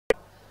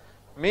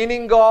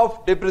Meaning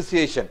of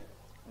depreciation.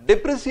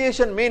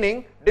 Depreciation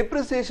meaning,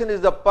 depreciation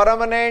is the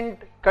permanent,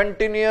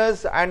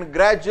 continuous and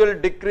gradual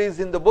decrease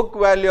in the book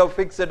value of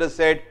fixed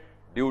asset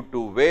due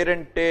to wear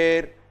and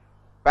tear,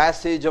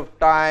 passage of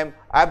time,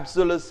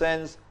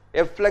 obsolescence,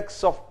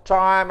 effects of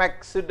time,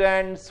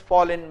 accidents,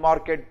 fall in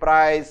market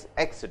price,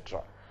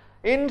 etc.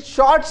 In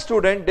short,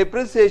 student,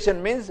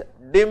 depreciation means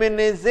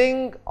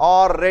diminishing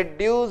or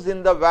reduce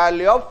in the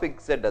value of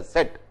fixed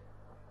asset.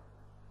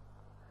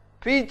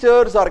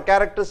 Features or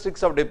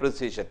characteristics of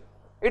depreciation.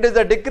 It is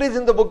a decrease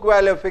in the book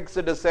value of fixed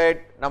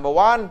asset, number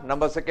one.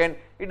 Number second,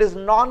 it is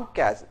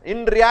non-cash.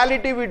 In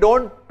reality, we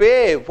don't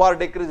pay for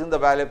decrease in the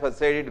value of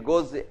asset. It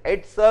goes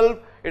itself.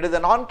 It is a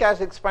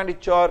non-cash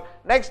expenditure.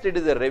 Next, it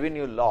is a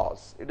revenue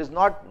loss. It is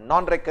not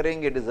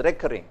non-recurring, it is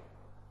recurring.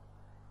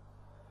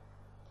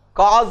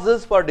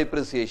 Causes for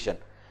depreciation.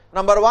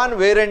 Number one,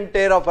 wear and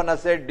tear of an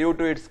asset due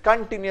to its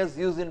continuous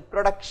use in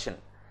production.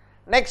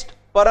 Next,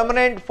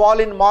 permanent fall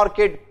in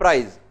market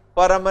price.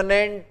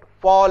 Permanent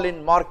fall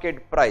in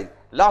market price.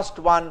 Last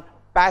one,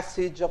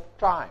 passage of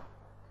time.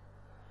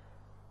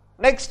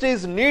 Next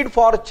is need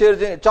for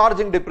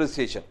charging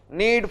depreciation.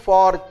 Need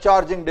for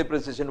charging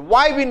depreciation.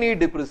 Why we need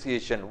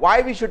depreciation?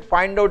 Why we should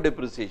find out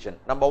depreciation?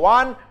 Number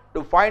one,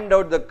 to find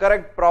out the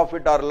correct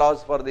profit or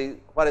loss for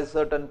a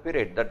certain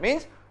period. That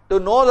means to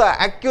know the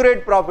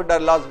accurate profit or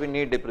loss, we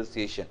need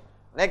depreciation.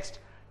 Next,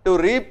 to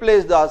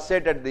replace the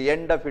asset at the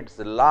end of its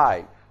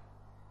life.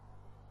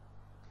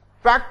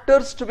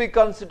 Factors to be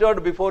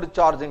considered before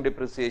charging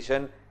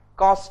depreciation.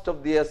 Cost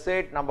of the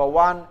asset, number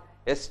one,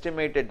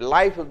 estimated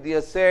life of the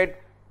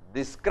asset,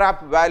 the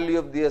scrap value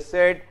of the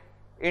asset,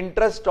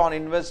 interest on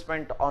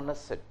investment on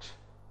asset.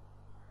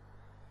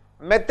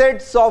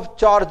 Methods of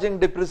charging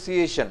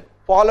depreciation.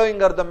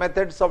 Following are the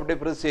methods of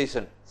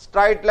depreciation.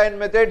 Straight line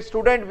method,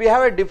 student, we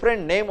have a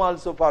different name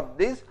also for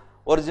this.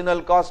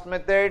 Original cost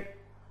method,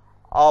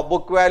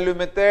 book value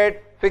method,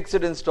 fixed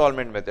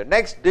installment method.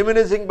 Next,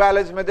 diminishing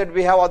balance method,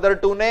 we have other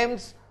two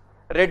names.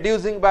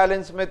 Reducing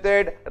balance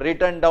method,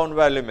 written down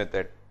value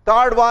method.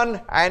 Third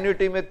one,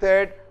 annuity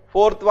method.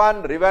 Fourth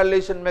one,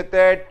 revaluation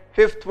method.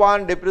 Fifth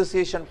one,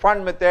 depreciation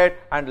fund method.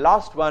 And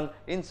last one,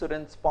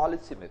 insurance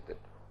policy method.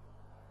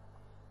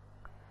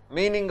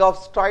 Meaning of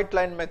straight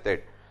line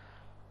method.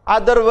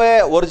 Other way,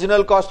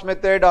 original cost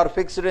method or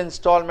fixed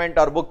installment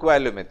or book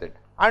value method.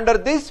 Under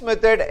this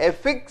method, a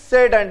fixed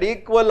and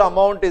equal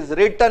amount is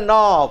written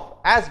off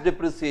as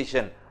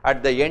depreciation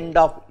at the end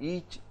of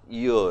each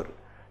year.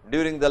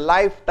 During the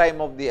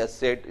lifetime of the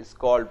asset is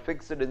called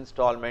fixed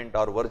installment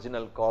or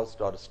original cost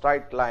or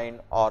straight line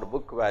or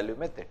book value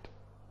method.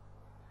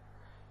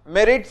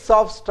 Merits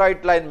of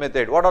straight line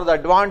method. What are the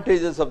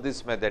advantages of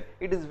this method?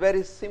 It is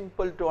very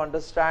simple to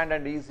understand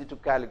and easy to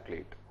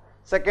calculate.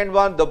 Second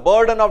one, the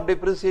burden of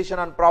depreciation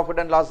on profit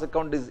and loss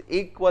account is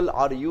equal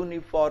or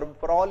uniform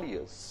for all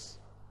years.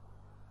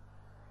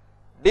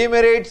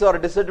 Demerits or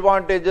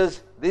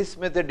disadvantages, this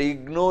method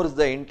ignores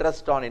the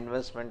interest on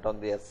investment on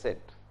the asset.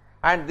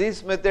 And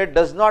this method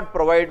does not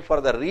provide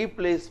for the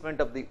replacement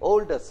of the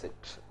old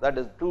asset. That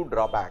is two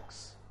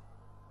drawbacks.